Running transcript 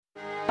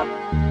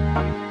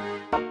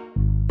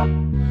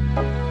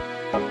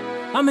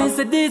I mean,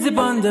 c'est DEeZy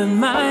on the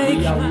mic.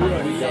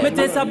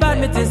 Mettez ça bad,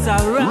 mettez ça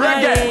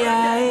right.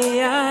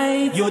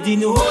 Yo dis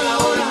nous hola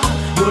hola.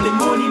 Yo les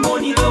money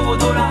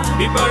Dola.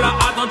 People are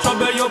out on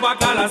trouble, yo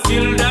back all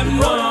still them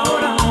Hola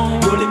hola.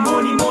 Yo les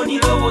money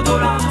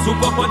Dola.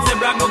 Super pot c'est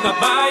black no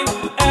goodbye.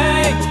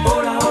 Hey,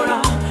 hola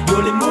hola.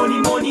 Yo les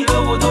money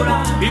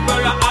Dola.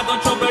 People are out on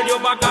trouble, yo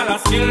back all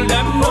still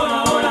them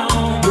Hola hola.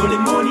 Yo les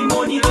money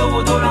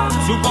Dola.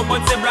 Super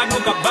pot c'est black no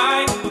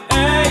goodbye.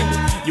 Hey,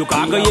 yo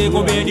qu'a créé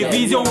combien de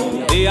divisions?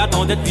 Et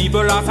attendez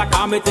people là, ça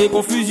qu'a mettre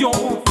confusion.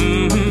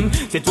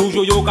 C'est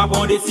toujours yo qu'a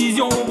prend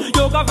décision.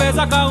 Yo qu'a fait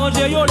ça qu'a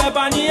rangé, yo les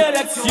pas ni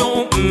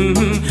élection.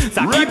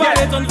 Ça qui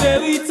parle ton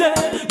vérité.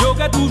 Yo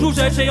qu'a toujours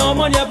cherché en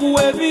manière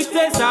pour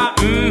éviter ça.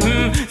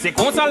 C'est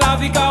comme ça la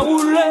vie qu'a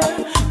roulé.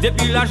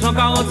 Depuis l'argent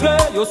qu'a rentré,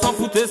 yo s'en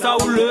foutait ça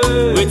roulé.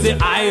 Oui c'est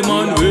I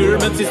man will,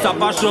 même si ça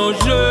pas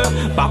changé.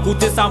 Pas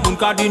coûter ça moun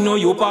qu'a dit non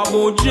yo pas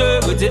bon Dieu.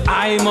 Oui c'est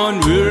I man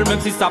will,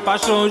 même si ça pas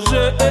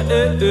changé.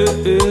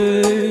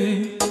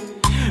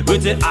 Oui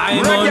c'est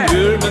I man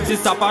will, même si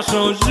ça pas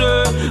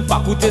changé.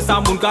 Pas coûter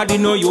ça moun qu'a dit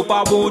non yo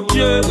pas bon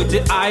Dieu. Oui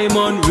c'est I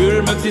man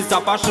will, même si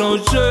ça pas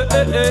changé.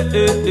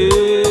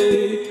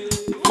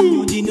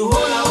 Yo dis nous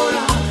hola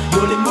hola.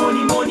 Yo les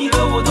money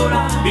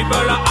Dola.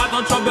 People are out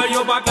on trouble,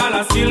 yo back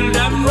all still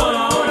them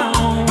Hola hola.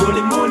 Yo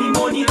les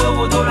money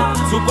Dola.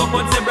 Super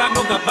pot c'est black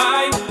no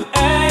goodbye.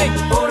 Hey,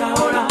 hola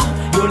hola.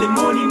 Yo les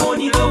money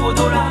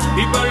Dola.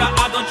 people are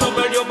out on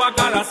trouble, yo back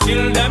all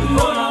still them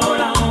Hola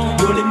hola.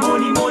 Yo les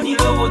money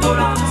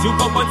Dola.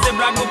 Super pot c'est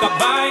black no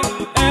goodbye.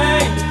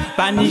 Hey,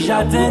 Pas ni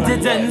jardin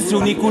d'Éden,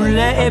 sous ni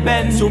coulet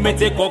ébène. sous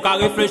mettez quoi qu'à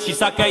réfléchir,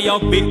 ça qu'il y a un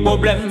big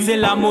problème. C'est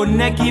la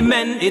monnaie qui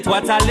mène, et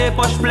toi t'as les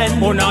poches pleines.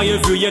 On n'a rien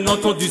vu, rien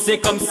entendu, c'est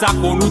comme ça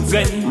qu'on nous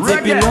traîne.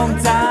 Depuis long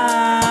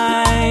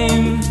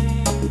time.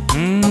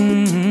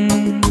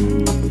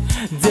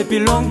 Depuis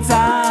long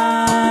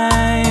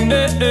time.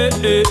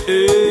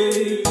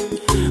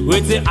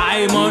 Oui c'est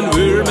I man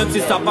will, même si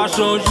ça pas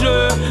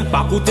changé.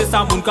 Pas coûter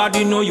ça moun qu'a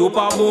dit non yo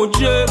pas bon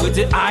Dieu. Oui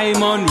c'est I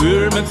man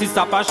will, même si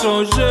ça pas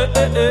changé.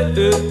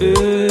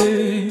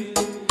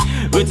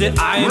 Oui c'est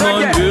I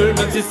man will,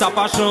 même si ça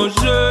pas changé.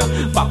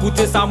 Pas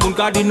coûter ça moun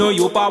qu'a dit non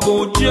yo pas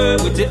bon Dieu.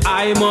 Oui c'est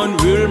I man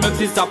will, même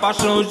si ça pas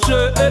changé.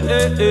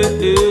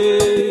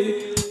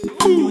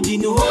 Yo dis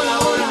nous hola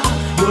hola.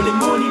 Yo les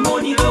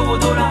money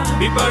Dola.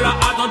 People are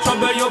out on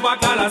trouble, yo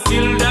back all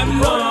still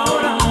them Hola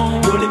hola.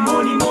 Yo les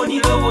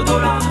money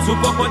Dola.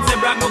 Super pot c'est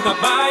black no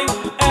goodbye.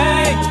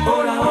 Hey,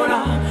 Hola hola.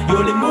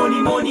 Yo les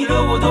money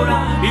Dola.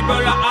 people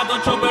are out on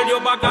trouble, yo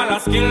back all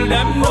still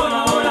them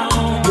Hola hola.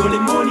 Yo les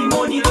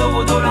money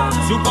Dola.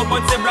 Super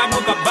pot c'est black